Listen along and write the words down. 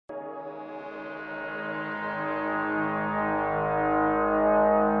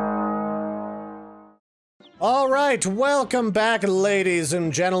Alright, welcome back, ladies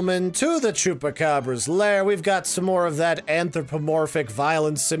and gentlemen, to the Chupacabra's lair. We've got some more of that anthropomorphic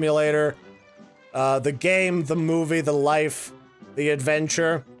violence simulator. The game, the movie, the life, the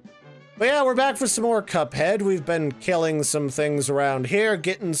adventure. But yeah, we're back for some more Cuphead. We've been killing some things around here,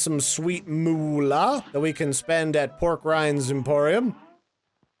 getting some sweet moolah that we can spend at Pork Ryan's Emporium.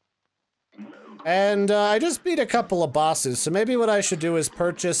 And I just beat a couple of bosses, so maybe what I should do is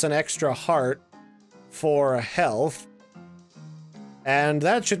purchase an extra heart for health, and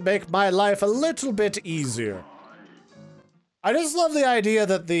that should make my life a little bit easier. I just love the idea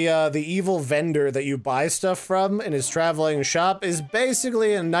that the evil vendor that you buy stuff from in his traveling shop is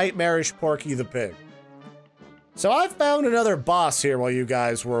basically a nightmarish Porky the Pig. So I found another boss here while you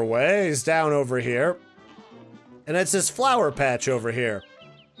guys were away. He's down over here, and it's this flower patch over here,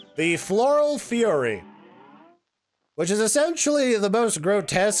 the Floral Fury, which is essentially the most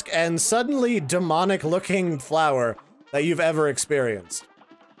grotesque and suddenly demonic-looking flower that you've ever experienced.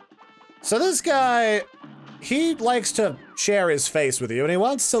 So this guy, he likes to share his face with you, and he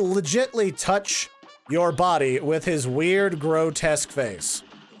wants to legitly touch your body with his weird, grotesque face.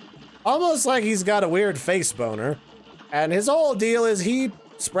 Almost like he's got a weird face boner, and his whole deal is he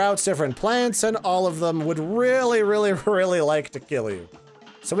sprouts different plants, and all of them would really, really, really like to kill you.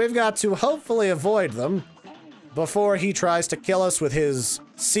 So we've got to hopefully avoid them before he tries to kill us with his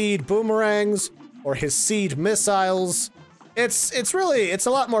seed boomerangs or his seed missiles. It's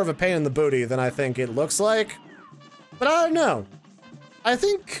a lot more of a pain in the booty than I think it looks like. But I don't know. I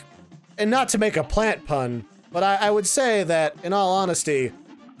think, and not to make a plant pun, but I would say that, in all honesty,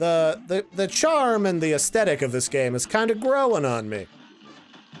 the charm and the aesthetic of this game is kind of growing on me.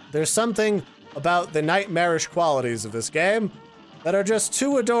 There's something about the nightmarish qualities of this game that are just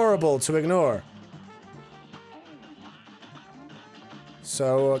too adorable to ignore.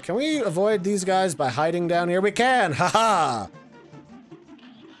 So, can we avoid these guys by hiding down here? We can! Haha!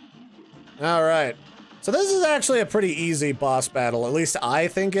 Alright. So this is actually a pretty easy boss battle, at least I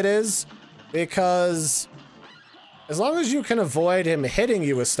think it is, because as long as you can avoid him hitting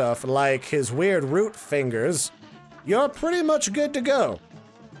you with stuff like his weird root fingers, you're pretty much good to go.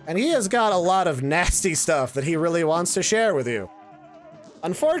 And he has got a lot of nasty stuff that he really wants to share with you.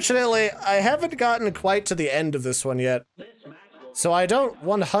 Unfortunately, I haven't gotten quite to the end of this one yet, so I don't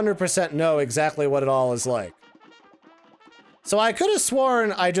 100% know exactly what it all is like. So I could have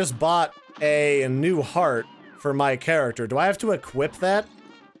sworn I just bought a new heart for my character. Do I have to equip that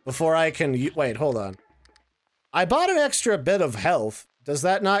before I can wait, hold on. I bought an extra bit of health. Does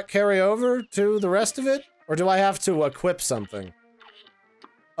that not carry over to the rest of it? Or do I have to equip something?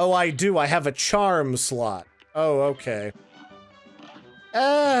 Oh, I do. I have a charm slot. Oh, okay.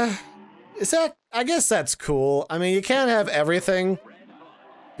 Is that... I guess that's cool. I mean, you can't have everything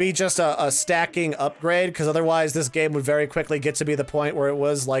be just a stacking upgrade, because otherwise this game would very quickly get to be the point where it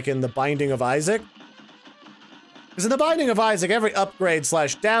was like in The Binding of Isaac. Because in The Binding of Isaac, every upgrade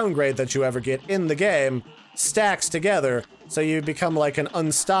slash downgrade that you ever get in the game stacks together, so you become like an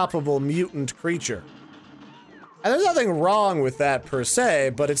unstoppable mutant creature. And there's nothing wrong with that per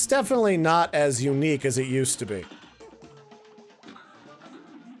se, but it's definitely not as unique as it used to be.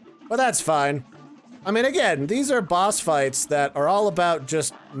 But that's fine. I mean, again, these are boss fights that are all about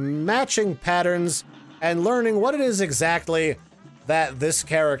just matching patterns and learning what it is exactly that this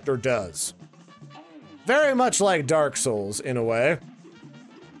character does. Very much like Dark Souls, in a way.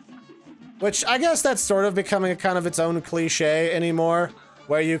 Which, I guess that's sort of becoming a kind of its own cliche anymore,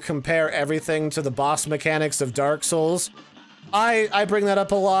 where you compare everything to the boss mechanics of Dark Souls. I bring that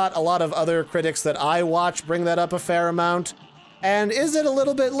up a lot of other critics that I watch bring that up a fair amount. And is it a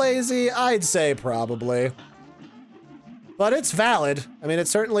little bit lazy? I'd say probably. But it's valid. I mean, it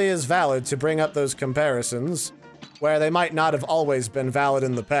certainly is valid to bring up those comparisons, where they might not have always been valid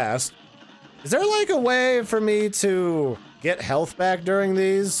in the past. Is there like a way for me to get health back during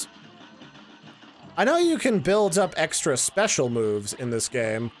these? I know you can build up extra special moves in this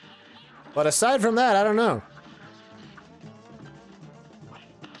game, but aside from that, I don't know.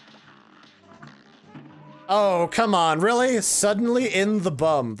 Oh, come on, really? Suddenly in the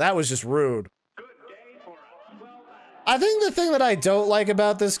bum. That was just rude. I think the thing that I don't like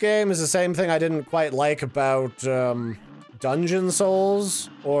about this game is the same thing I didn't quite like about, Dungeon Souls,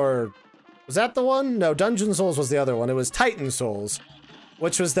 or... was that the one? No, Dungeon Souls was the other one. It was Titan Souls,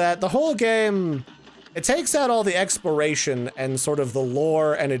 which was that the whole game, it takes out all the exploration and sort of the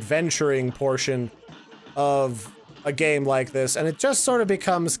lore and adventuring portion of a game like this, and it just sort of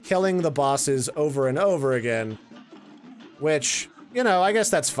becomes killing the bosses over and over again. Which, you know, I guess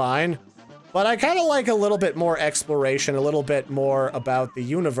that's fine. But I kind of like a little bit more exploration, a little bit more about the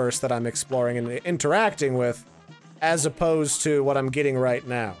universe that I'm exploring and interacting with, as opposed to what I'm getting right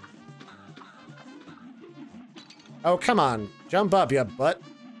now. Oh, come on. Jump up, you butt.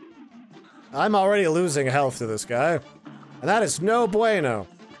 I'm already losing health to this guy, and that is no bueno.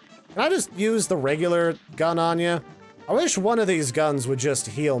 Can I just use the regular gun on you? I wish one of these guns would just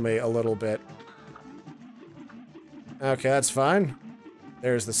heal me a little bit. Okay, that's fine.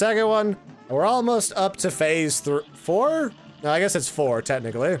 There's the second one. And we're almost up to phase 4? No, I guess it's 4,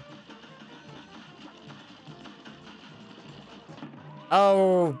 technically.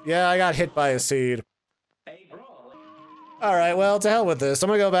 Oh, yeah, I got hit by a seed. Alright, well, to hell with this. I'm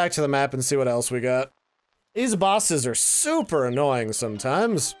gonna go back to the map and see what else we got. These bosses are super annoying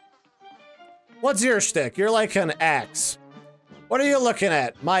sometimes. What's your shtick? You're like an axe. What are you looking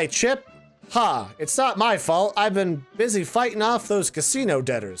at? My chip? Ha, it's not my fault. I've been busy fighting off those casino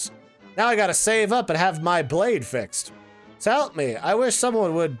debtors. Now I gotta save up and have my blade fixed. So help me. I wish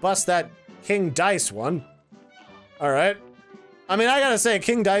someone would bust that King Dice one. Alright. I mean, I gotta say,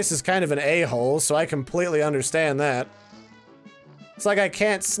 King Dice is kind of an a-hole, so I completely understand that. It's like I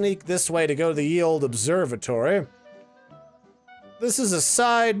can't sneak this way to go to the ye old observatory. This is a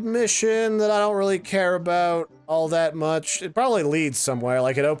side mission that I don't really care about all that much. It probably leads somewhere,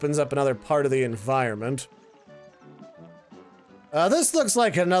 like it opens up another part of the environment. This looks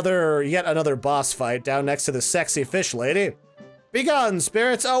like yet another boss fight down next to the sexy fish lady. Be gone,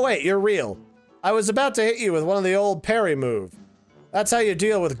 spirits! Oh wait, you're real. I was about to hit you with one of the old parry move. That's how you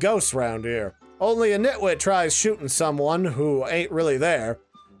deal with ghosts round here. Only a nitwit tries shooting someone who ain't really there.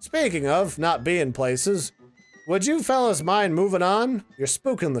 Speaking of not being places, would you fellas mind moving on? You're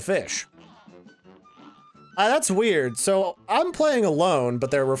spooking the fish. That's weird. So I'm playing alone,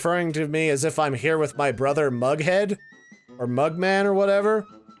 but they're referring to me as if I'm here with my brother Mughead, or Mugman or whatever.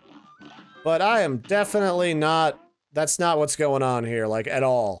 But I am definitely not, that's not what's going on here, like, at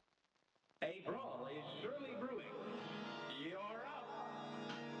all. A brawl is surely brewing. You're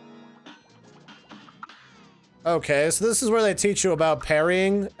up. Okay, so this is where they teach you about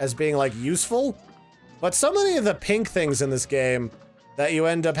parrying as being, like, useful. But so many of the pink things in this game that you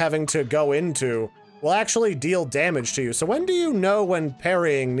end up having to go into will actually deal damage to you. So when do you know when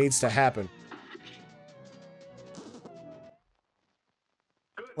parrying needs to happen?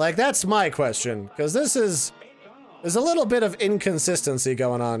 Like, that's my question, because there's a little bit of inconsistency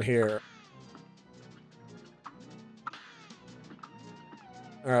going on here.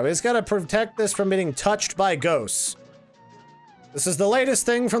 Alright, we just gotta protect this from being touched by ghosts. This is the latest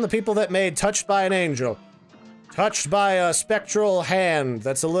thing from the people that made Touched by an Angel. Touched by a spectral hand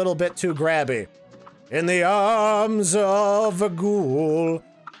that's a little bit too grabby. In the arms of a ghoul.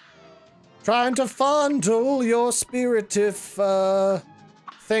 Trying to fondle your spirit if,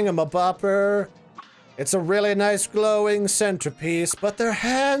 thingamabopper. It's a really nice glowing centerpiece, but their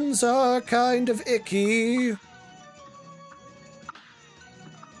hands are kind of icky.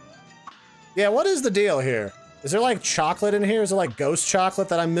 Yeah, what is the deal here? Is there like chocolate in here? Is it like ghost chocolate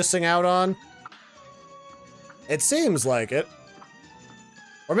that I'm missing out on? It seems like it.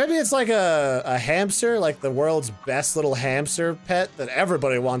 Or maybe it's like a hamster, like the world's best little hamster pet that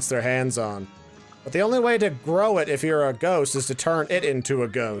everybody wants their hands on. But the only way to grow it if you're a ghost is to turn it into a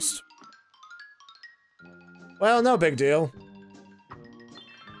ghost. Well, no big deal.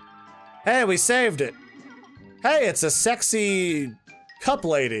 Hey, we saved it. Hey, it's a sexy cup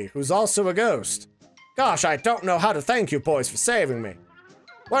lady who's also a ghost. Gosh, I don't know how to thank you boys for saving me.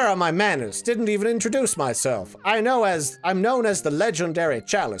 Where are my manners? Didn't even introduce myself. I'm known as the legendary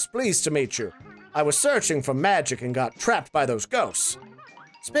Chalice. Pleased to meet you. I was searching for magic and got trapped by those ghosts.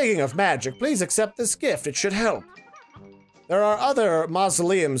 Speaking of magic, please accept this gift. It should help. There are other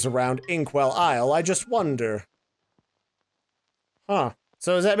mausoleums around Inkwell Isle. I just wonder. Huh.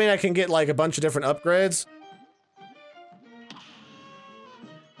 So does that mean I can get like a bunch of different upgrades?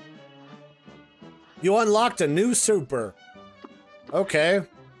 You unlocked a new super. Okay.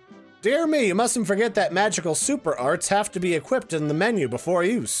 Dear me, you mustn't forget that magical super arts have to be equipped in the menu before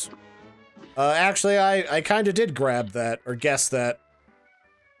use. Actually, I kinda did grab that, or guess that.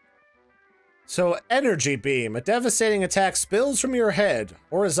 So, Energy Beam. A devastating attack spills from your head.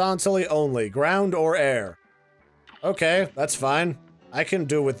 Horizontally only, ground or air. Okay, that's fine. I can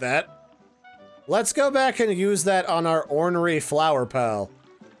do with that. Let's go back and use that on our ornery flower pal.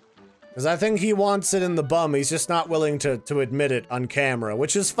 Because I think he wants it in the bum, he's just not willing to admit it on camera,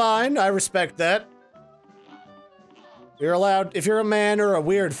 which is fine, I respect that. You're allowed, if you're a man or a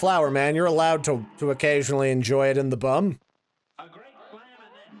weird flower man, you're allowed to occasionally enjoy it in the bum.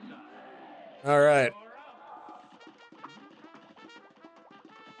 Alright.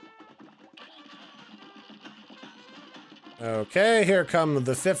 Okay, here come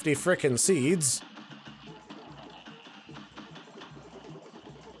the 50 frickin' seeds.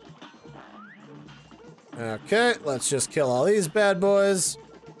 Okay, let's just kill all these bad boys.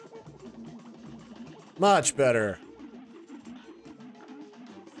 Much better.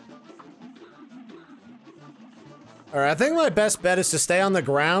 Alright, I think my best bet is to stay on the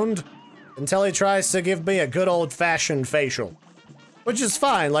ground until he tries to give me a good old-fashioned facial. Which is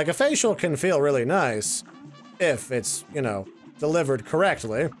fine, like a facial can feel really nice. If it's, you know, delivered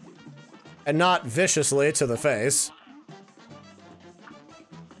correctly. And not viciously to the face.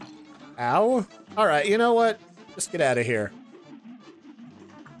 Ow. Alright, you know what? Just get out of here.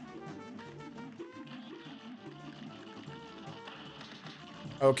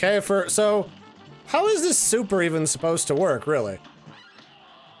 Okay, so, how is this super even supposed to work, really?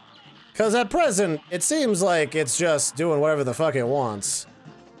 Because at present, it seems like it's just doing whatever the fuck it wants.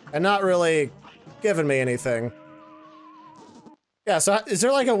 And not really giving me anything. Yeah, so is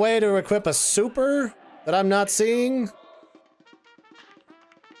there like a way to equip a super that I'm not seeing?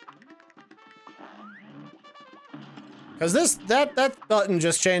 Because that button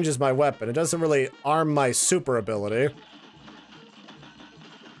just changes my weapon. It doesn't really arm my super ability.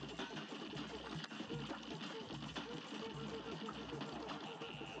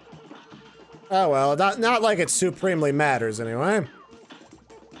 Oh well, not like it supremely matters anyway.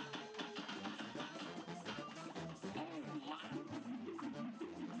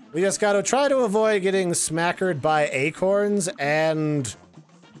 We just gotta try to avoid getting smackered by acorns and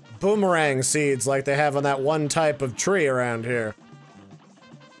boomerang seeds like they have on that one type of tree around here.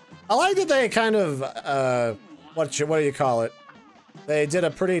 I like that they kind of, what do you call it? They did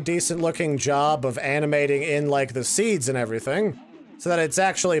a pretty decent looking job of animating in like the seeds and everything, so that it's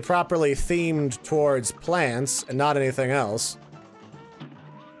actually properly themed towards plants and not anything else.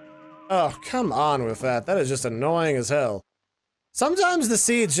 Oh, come on with that. That is just annoying as hell. Sometimes the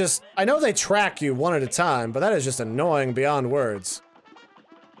seeds just, I know they track you one at a time, but that is just annoying beyond words.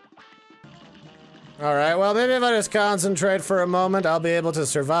 Alright, well maybe if I just concentrate for a moment, I'll be able to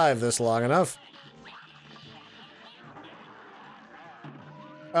survive this long enough.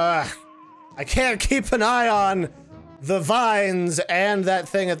 I can't keep an eye on the vines and that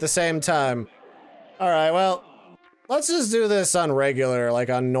thing at the same time. Alright, well, let's just do this on regular, like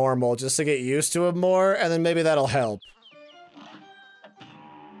on normal, just to get used to it more, and then maybe that'll help.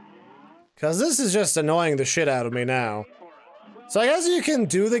 Because this is just annoying the shit out of me now. So I guess you can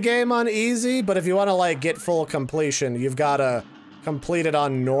do the game on easy, but if you want to, like, get full completion, you've got to complete it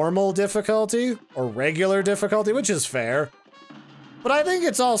on normal difficulty, or regular difficulty, which is fair. But I think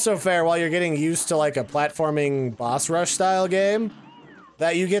it's also fair while you're getting used to, like, a platforming boss rush style game,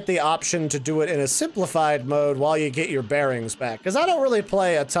 that you get the option to do it in a simplified mode while you get your bearings back. Because I don't really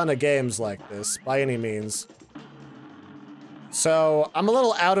play a ton of games like this, by any means. So, I'm a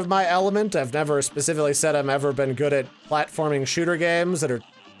little out of my element. I've never specifically said I've ever been good at platforming shooter games that are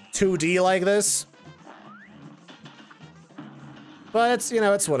 2D like this. But it's, you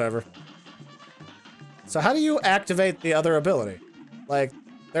know, it's whatever. So how do you activate the other ability? Like,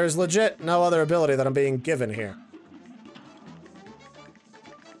 there's legit no other ability that I'm being given here.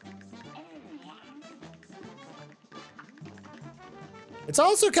 It's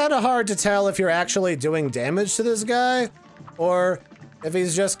also kind of hard to tell if you're actually doing damage to this guy, or if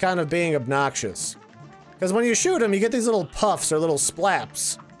he's just kind of being obnoxious. Because when you shoot him, you get these little puffs or little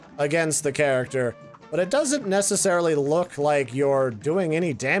splaps against the character, but it doesn't necessarily look like you're doing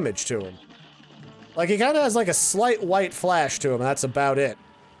any damage to him. Like, he kind of has like a slight white flash to him, and that's about it.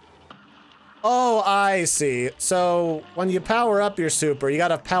 Oh, I see. So, when you power up your super, you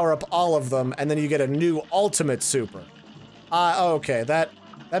gotta power up all of them, and then you get a new ultimate super. Okay, that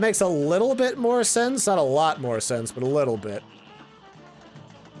makes a little bit more sense. Not a lot more sense, but a little bit.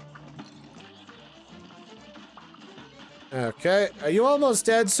 Okay, are you almost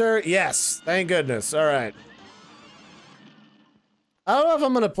dead, sir? Yes, thank goodness. All right. I don't know if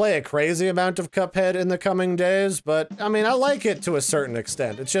I'm gonna play a crazy amount of Cuphead in the coming days, but I mean, I like it to a certain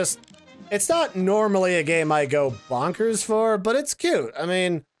extent. It's just, it's not normally a game I go bonkers for, but it's cute. I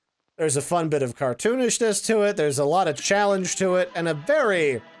mean, there's a fun bit of cartoonishness to it, there's a lot of challenge to it, and a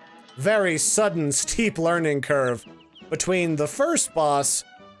very, very sudden, steep learning curve between the first boss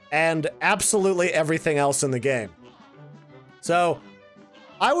and absolutely everything else in the game. So,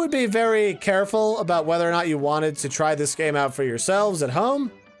 I would be very careful about whether or not you wanted to try this game out for yourselves at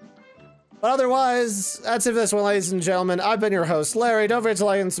home. But otherwise, that's it for this one, ladies and gentlemen. I've been your host, Larry. Don't forget to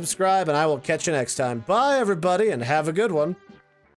like and subscribe, and I will catch you next time. Bye, everybody, and have a good one.